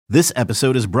This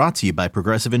episode is brought to you by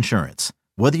Progressive Insurance.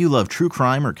 Whether you love true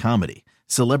crime or comedy,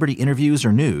 celebrity interviews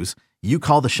or news, you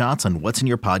call the shots on what's in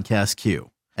your podcast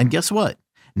queue. And guess what?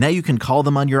 Now you can call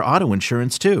them on your auto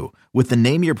insurance too with the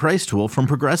Name Your Price tool from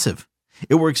Progressive.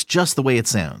 It works just the way it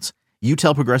sounds. You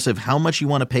tell Progressive how much you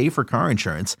want to pay for car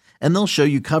insurance, and they'll show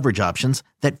you coverage options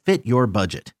that fit your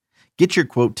budget. Get your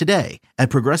quote today at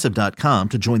Progressive.com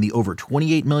to join the over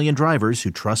 28 million drivers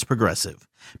who trust Progressive.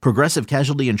 Progressive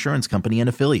Casualty Insurance Company and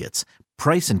Affiliates.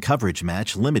 Price and coverage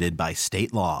match limited by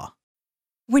state law.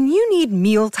 When you need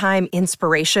mealtime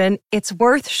inspiration, it's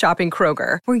worth shopping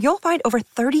Kroger, where you'll find over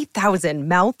 30,000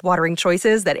 mouth-watering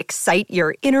choices that excite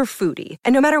your inner foodie.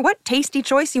 And no matter what tasty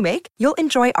choice you make, you'll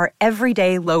enjoy our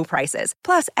everyday low prices,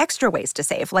 plus extra ways to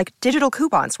save, like digital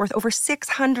coupons worth over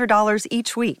 $600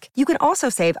 each week. You can also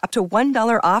save up to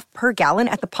 $1 off per gallon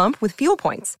at the pump with fuel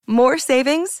points. More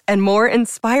savings and more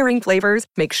inspiring flavors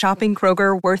make shopping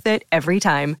Kroger worth it every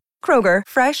time. Kroger,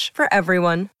 fresh for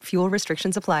everyone. Fuel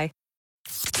restrictions apply.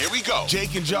 Here we go.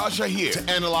 Jake and Josh are here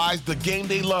to analyze the game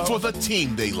they love for the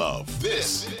team they love.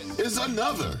 This is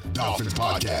another Dolphins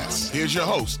podcast. Here's your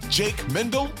host, Jake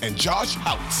Mendel and Josh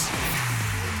Houtz.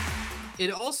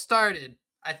 It all started,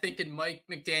 I think, in Mike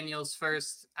McDaniel's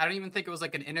first, I don't even think it was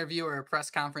like an interview or a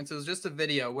press conference. It was just a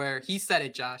video where he said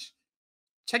it, Josh.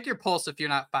 Check your pulse if you're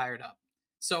not fired up.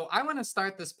 So I want to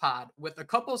start this pod with a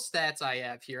couple stats I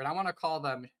have here, and I want to call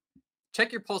them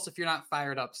check your pulse if you're not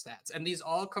fired up stats. And these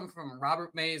all come from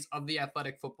Robert Mays of the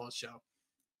Athletic Football Show.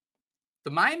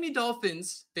 The Miami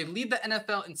Dolphins, they lead the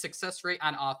NFL in success rate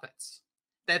on offense.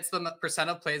 That's the percent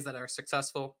of plays that are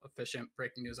successful, efficient.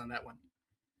 Breaking news on that one.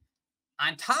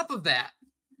 On top of that,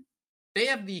 they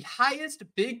have the highest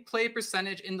big play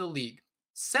percentage in the league.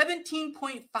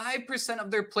 17.5%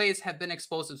 of their plays have been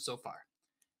explosive so far.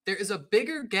 There is a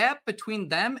bigger gap between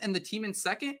them and the team in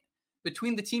second,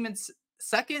 between the team in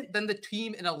second than the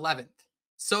team in 11th.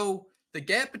 So the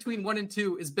gap between 1 and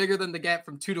 2 is bigger than the gap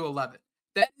from 2 to 11.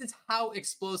 That is how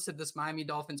explosive this Miami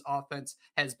Dolphins offense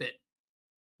has been.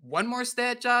 One more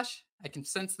stat, Josh. I can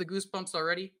sense the goosebumps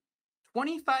already.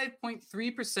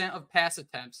 25.3% of pass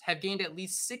attempts have gained at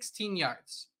least 16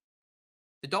 yards.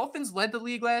 The Dolphins led the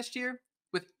league last year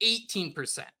with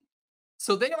 18%.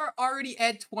 So they are already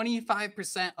at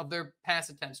 25% of their pass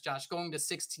attempts, Josh, going to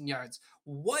 16 yards.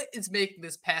 What is making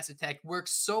this pass attack work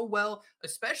so well?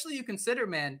 Especially you consider,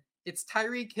 man, it's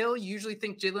Tyreek Hill. You usually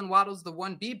think Jalen Waddle's the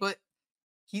 1B, but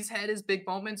he's had his big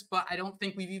moments, but I don't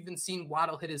think we've even seen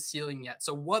Waddle hit his ceiling yet.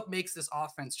 So what makes this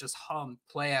offense just hum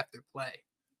play after play?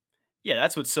 Yeah,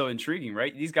 that's what's so intriguing,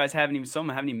 right? These guys haven't even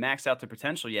maxed out their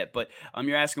potential yet. But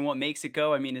you're asking what makes it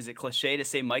go. I mean, is it cliche to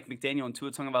say Mike McDaniel and Tua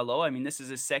Tagovailoa? I mean, this is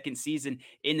his second season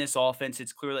in this offense.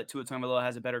 It's clear that Tua Tagovailoa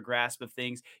has a better grasp of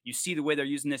things. You see the way they're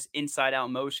using this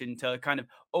inside-out motion to kind of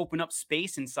open up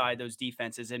space inside those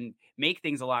defenses and make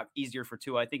things a lot easier for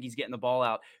Tua. I think he's getting the ball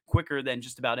out quicker than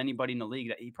just about anybody in the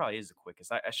league. He probably is the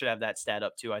quickest. I should have that stat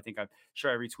up too. I'm sure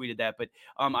I retweeted that. But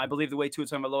I believe the way Tua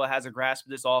Tagovailoa has a grasp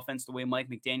of this offense, the way Mike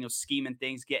McDaniel's scheming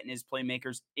things, getting his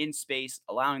playmakers in space,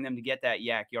 allowing them to get that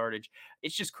yak yardage.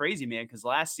 It's just crazy, man, because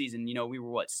last season, we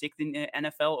were, sixth in the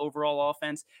NFL overall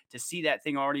offense. To see that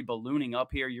thing already ballooning up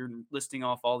here, you're listing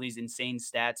off all these insane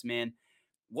stats, man.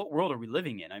 What world are we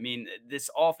living in? I mean, this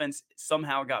offense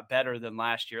somehow got better than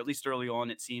last year, at least early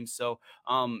on, it seems. So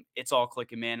it's all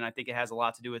clicking, man. And I think it has a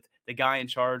lot to do with the guy in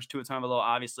charge, Tua Tagovailoa,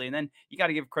 obviously. And then you got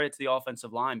to give credit to the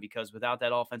offensive line, because without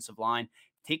that offensive line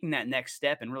taking that next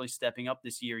step and really stepping up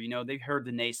this year, they've heard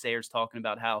the naysayers talking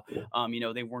about how,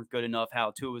 they weren't good enough,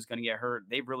 how Tua was going to get hurt.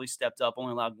 They've really stepped up,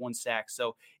 only allowed 1 sack.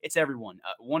 So it's everyone,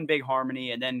 one big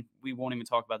harmony. And then we won't even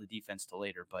talk about the defense till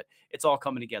later, but it's all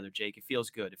coming together, Jake. It feels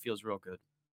good. It feels real good.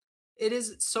 It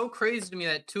is so crazy to me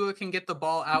that Tua can get the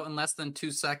ball out in less than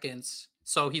 2 seconds.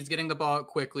 So he's getting the ball out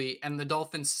quickly, and the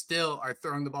Dolphins still are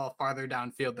throwing the ball farther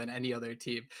downfield than any other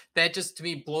team. That just, to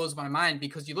me, blows my mind,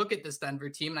 because you look at this Denver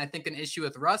team, and I think an issue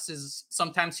with Russ is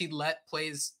sometimes he'd let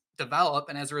plays develop,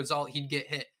 and as a result, he'd get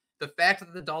hit. The fact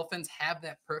that the Dolphins have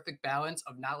that perfect balance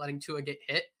of not letting Tua get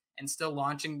hit and still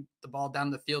launching the ball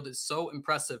down the field is so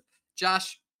impressive.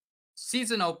 Josh,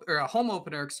 home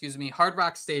opener, Hard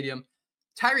Rock Stadium.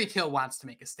 Tyreek Hill wants to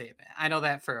make a statement. I know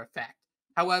that for a fact.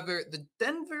 However, the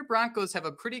Denver Broncos have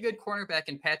a pretty good cornerback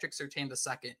in Patrick Surtain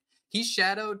II. He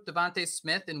shadowed Devontae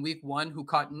Smith in week 1, who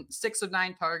caught 6 of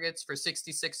 9 targets for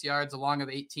 66 yards, along of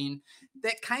 18.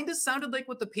 That kind of sounded like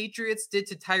what the Patriots did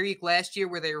to Tyreek last year,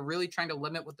 where they were really trying to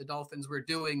limit what the Dolphins were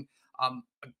doing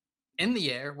in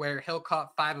the air, where Hill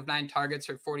caught 5 of 9 targets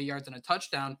for 40 yards and a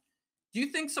touchdown. Do you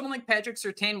think someone like Patrick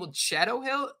Surtain will shadow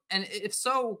Hill? And if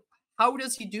so, how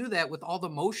does he do that with all the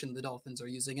motion the Dolphins are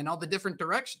using and all the different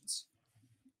directions?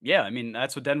 Yeah, I mean,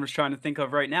 that's what Denver's trying to think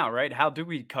of right now, right? How do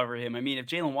we cover him? I mean, if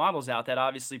Jalen Waddle's out, that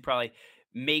obviously probably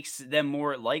makes them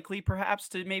more likely, perhaps,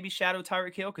 to maybe shadow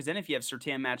Tyreek Hill. Because then if you have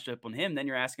Sertan matched up on him, then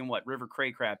you're asking what River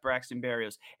Craycraft, Braxton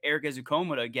Berrios, Eric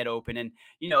Ezukoma to get open, and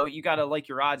you got to like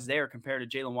your odds there compared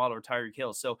to Jalen Waddle or Tyreek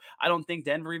Hill. So I don't think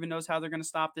Denver even knows how they're going to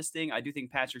stop this thing. I do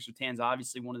think Patrick Sertan's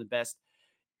obviously one of the best.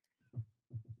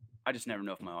 I just never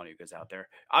know if my audio goes out there.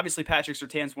 Obviously, Patrick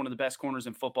Surtain's one of the best corners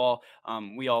in football.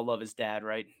 We all love his dad,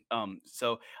 right?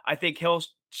 So I think he'll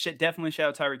should definitely shout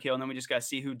out Tyreek Hill, and then we just got to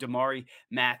see who Damari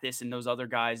Mathis and those other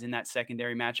guys in that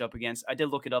secondary matchup against. I did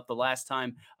look it up the last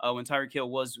time when Tyreek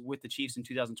Hill was with the Chiefs in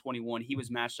 2021. He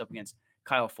was matched up against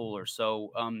Kyle Fuller.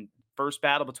 So first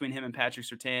battle between him and Patrick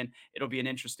Surtain. It'll be an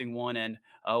interesting one, and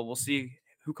we'll see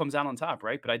who comes out on top,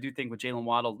 right? But I do think with Jalen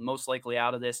Waddle most likely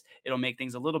out of this, it'll make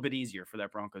things a little bit easier for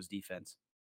that Broncos defense.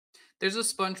 There's a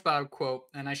SpongeBob quote,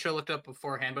 and I should have looked up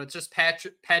beforehand, but it's just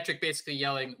Patrick basically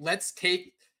yelling, let's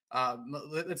take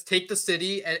the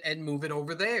city and move it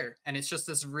over there." And it's just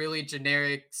this really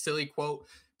generic, silly quote.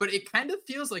 But it kind of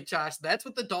feels like, Josh, that's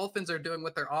what the Dolphins are doing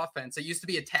with their offense. It used to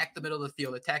be attack the middle of the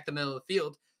field, attack the middle of the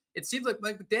field. It seems like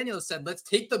Mike McDaniel has said, let's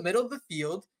take the middle of the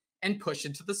field and push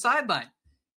it to the sideline.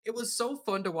 It was so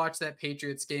fun to watch that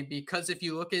Patriots game because if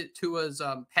you look at Tua's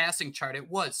passing chart, it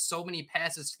was so many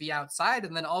passes to the outside.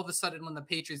 And then all of a sudden, when the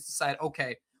Patriots decide,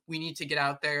 okay, we need to get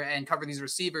out there and cover these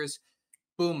receivers,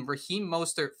 boom, Raheem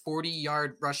Mostert,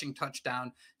 40-yard rushing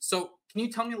touchdown. So can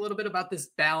you tell me a little bit about this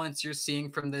balance you're seeing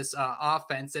from this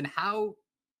offense and how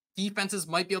defenses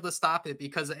might be able to stop it?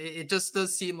 Because it just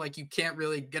does seem like you can't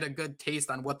really get a good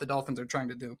taste on what the Dolphins are trying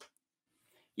to do.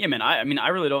 Yeah, man. I mean, I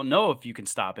really don't know if you can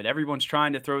stop it. Everyone's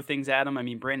trying to throw things at him. I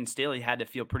mean, Brandon Staley had to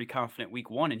feel pretty confident week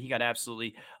one, and he got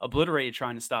absolutely obliterated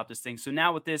trying to stop this thing. So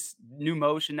now with this new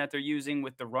motion that they're using,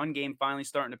 with the run game finally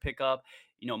starting to pick up,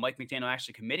 Mike McDaniel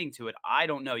actually committing to it. I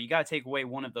don't know. You got to take away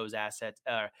one of those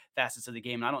facets of the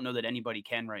game. And I don't know that anybody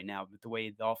can right now with the way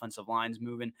the offensive line's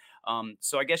moving.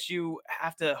 So I guess you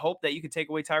have to hope that you could take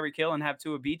away Tyreek Hill and have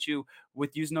Tua beat you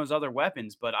with using those other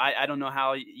weapons. But I don't know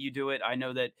how you do it. I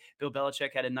know that Bill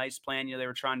Belichick had a nice plan. They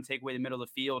were trying to take away the middle of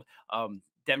the field.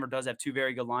 Denver does have two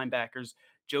very good linebackers,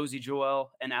 Josie Joel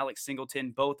and Alex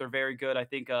Singleton. Both are very good. I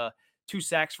think 2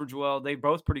 sacks for Joel. They're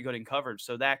both pretty good in coverage.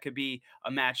 So that could be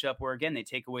a matchup where, again, they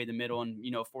take away the middle and,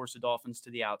 force the Dolphins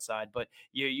to the outside. But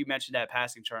you mentioned that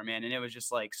passing chart, man, and it was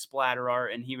just like splatter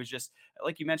art. And he was just,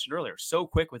 like you mentioned earlier, so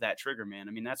quick with that trigger, man.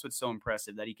 I mean, that's what's so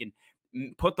impressive, that he can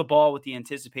put the ball with the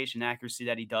anticipation accuracy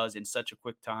that he does in such a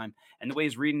quick time, and the way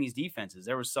he's reading these defenses.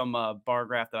 There was some bar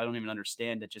graph that I don't even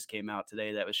understand that just came out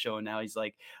today that was showing now he's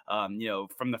like,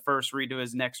 from the first read to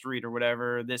his next read or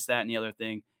whatever, this, that, and the other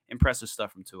thing. Impressive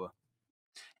stuff from Tua.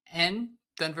 And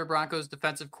Denver Broncos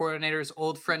defensive coordinator's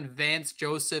old friend Vance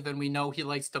Joseph, and we know he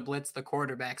likes to blitz the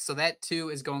quarterback. So that too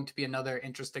is going to be another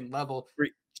interesting level.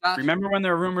 Josh, Remember when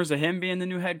there were rumors of him being the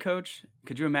new head coach?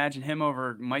 Could you imagine him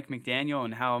over Mike McDaniel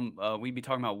and how we'd be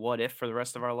talking about what if for the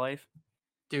rest of our life?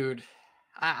 dude,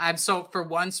 I'm so for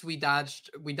once we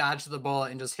dodged the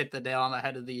bullet and just hit the nail on the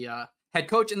head of the head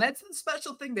coach. And that's the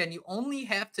special thing, man. You only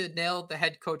have to nail the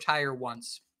head coach hire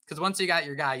once. Because once you got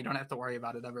your guy, you don't have to worry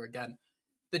about it ever again.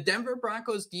 The Denver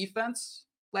Broncos defense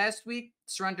last week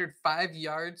surrendered 5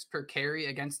 yards per carry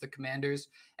against the Commanders.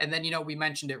 And then, we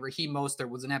mentioned it. Raheem Mostert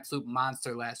was an absolute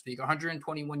monster last week,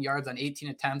 121 yards on 18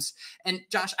 attempts. And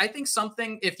Josh, I think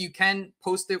something, if you can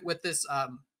post it with this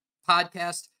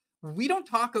podcast, we don't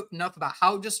talk enough about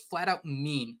how just flat out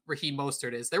mean Raheem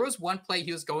Mostert is. There was one play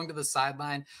he was going to the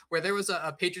sideline where there was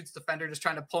a Patriots defender just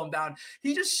trying to pull him down.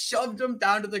 He just shoved him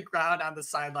down to the ground on the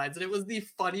sidelines. And it was the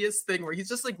funniest thing where he's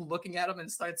just like looking at him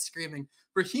and starts screaming.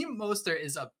 Raheem Mostert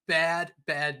is a bad,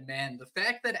 bad man. The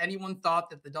fact that anyone thought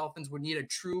that the Dolphins would need a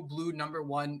true blue number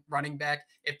one running back,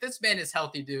 if this man is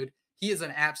healthy, dude, he is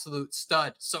an absolute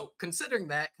stud. So considering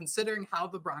how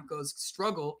the Broncos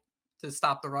struggle to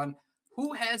stop the run,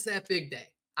 who has that big day?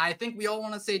 I think we all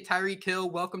want to say Tyreek Hill,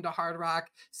 welcome to Hard Rock,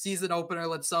 season opener,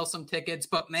 let's sell some tickets.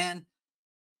 But man,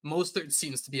 Mostert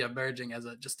seems to be emerging as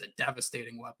just a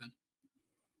devastating weapon.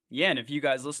 Yeah, and if you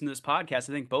guys listen to this podcast,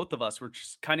 I think both of us were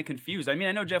just kind of confused. I mean,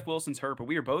 I know Jeff Wilson's hurt, but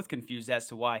we were both confused as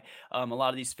to why a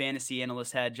lot of these fantasy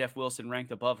analysts had Jeff Wilson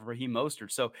ranked above Raheem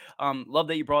Mostert. So, love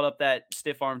that you brought up that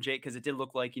stiff arm Jake, because it did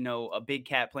look like a big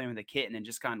cat playing with a kitten and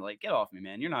just kind of like, get off me,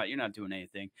 man. You're not doing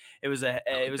anything.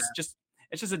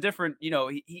 It's just a different.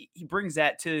 He brings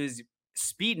that to his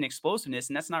speed and explosiveness,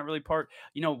 and that's not really part,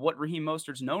 what Raheem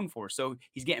Mostert's known for. So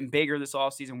he's getting bigger this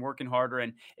offseason, working harder,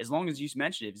 and as long as you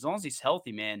mentioned it, as long as he's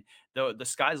healthy, man, the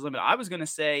sky's the limit. I was gonna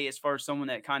say, as far as someone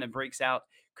that kind of breaks out,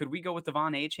 could we go with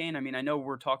Devon Achane? I mean, I know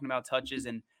we're talking about touches,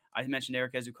 and I mentioned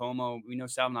Eric Ezukomo. We know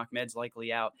Salvon Ahmed's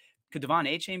likely out. Could Devon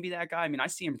A-Chain be that guy? I mean, I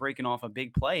see him breaking off a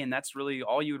big play, and that's really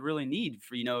all you would really need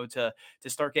for, to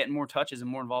start getting more touches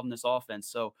and more involved in this offense.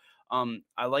 So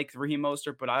I like Raheem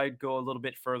Mostert, but I'd go a little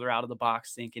bit further out of the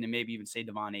box thinking and maybe even say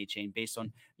Devon A-Chain based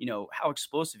on, how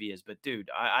explosive he is. But dude,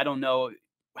 I don't know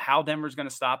how Denver's going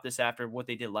to stop this after what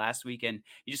they did last week. And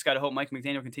you just got to hope Mike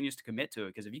McDaniel continues to commit to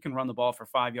it. Because if you can run the ball for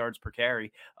 5 yards per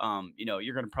carry,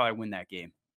 you're going to probably win that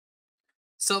game.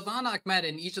 Salvon Ahmed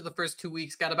in each of the first 2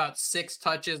 weeks got about 6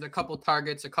 touches, a couple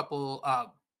targets, a couple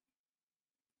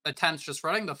attempts just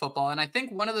running the football. And I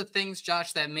think one of the things,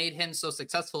 Josh, that made him so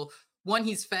successful, one,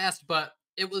 he's fast, but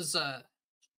it was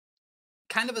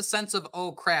kind of a sense of,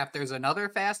 oh crap, there's another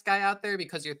fast guy out there,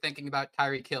 because you're thinking about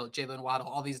Tyreek Hill, Jalen Waddle,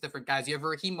 all these different guys. You have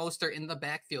Raheem Mostert in the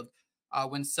backfield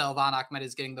when Salvon Ahmed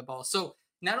is getting the ball. So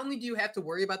not only do you have to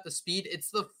worry about the speed,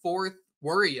 it's the fourth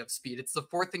worry of speed. It's the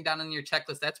fourth thing down on your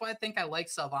checklist. That's why I think I like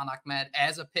Salvon Ahmed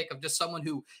as a pick of just someone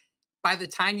who, by the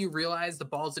time you realize the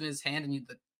ball's in his hand and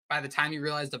by the time you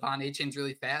realize Devon A-Chain's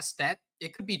really fast, that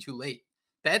it could be too late.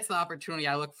 That's the opportunity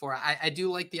I look for. I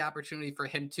do like the opportunity for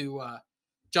him to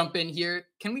jump in here.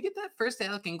 Can we get that first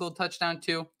Alec Ingold touchdown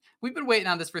too? We've been waiting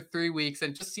on this for 3 weeks,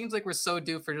 and it just seems like we're so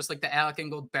due for just like the Alec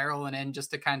Ingold barreling in just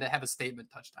to kind of have a statement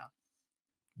touchdown.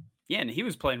 Yeah, and he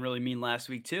was playing really mean last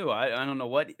week too. I don't know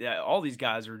what all these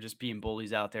guys are just being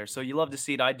bullies out there. So you love to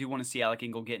see it. I do want to see Alec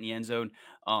Ingold get in the end zone.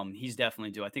 He's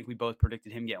definitely due. I think we both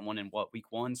predicted him getting one in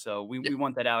week 1. So we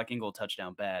want that Alec Ingold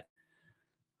touchdown bad.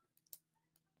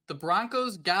 The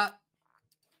Broncos got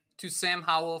to Sam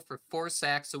Howell for 4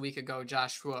 sacks a week ago,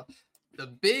 Joshua. The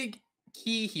big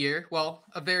key here, well,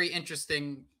 a very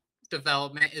interesting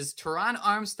development, is Teron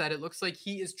Armstead. It looks like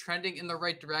he is trending in the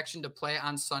right direction to play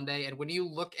on Sunday. And when you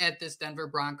look at this Denver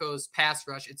Broncos pass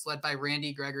rush, it's led by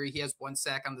Randy Gregory. He has 1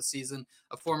 sack on the season,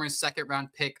 a former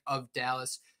second-round pick of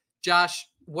Dallas. Josh,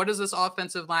 what does this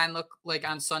offensive line look like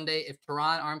on Sunday? If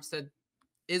Teron Armstead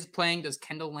is playing, does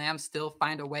Kendall Lamb still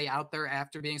find a way out there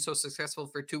after being so successful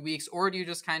for 2 weeks? Or do you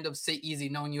just kind of sit easy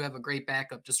knowing you have a great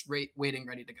backup, just waiting,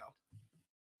 ready to go?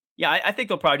 Yeah, I think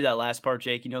they'll probably do that last part,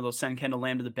 Jake. They'll send Kendall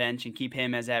Lamb to the bench and keep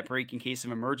him as that break in case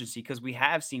of emergency, because we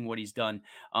have seen what he's done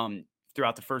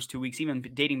throughout the first 2 weeks, even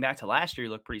dating back to last year. He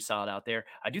looked pretty solid out there.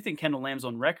 I do think Kendall Lamb's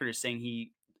on record as saying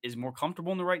he is more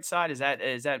comfortable on the right side. Is that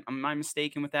am I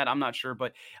mistaken with that? I'm not sure,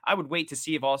 but I would wait to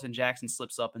see if Austin Jackson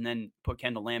slips up and then put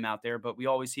Kendall Lamb out there. But we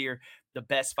always hear the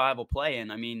best 5 will play,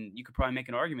 and I mean, you could probably make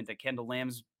an argument that Kendall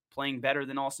Lamb's playing better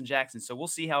than Austin Jackson. So we'll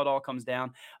see how it all comes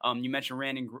down. You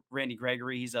mentioned Randy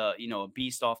Gregory. He's a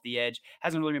beast off the edge.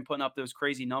 Hasn't really been putting up those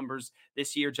crazy numbers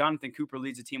this year. Jonathan Cooper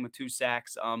leads the team with 2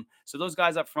 sacks. So those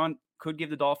guys up front could give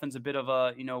the Dolphins a bit of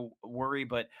a worry.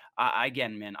 But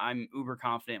again, man, I'm uber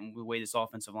confident in the way this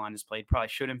offensive line is played. Probably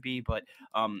shouldn't be, but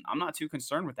I'm not too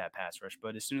concerned with that pass rush.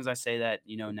 But as soon as I say that,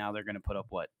 now they're going to put up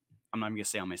what? I'm not even going to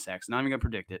say how many sacks. Not even going to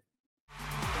predict it.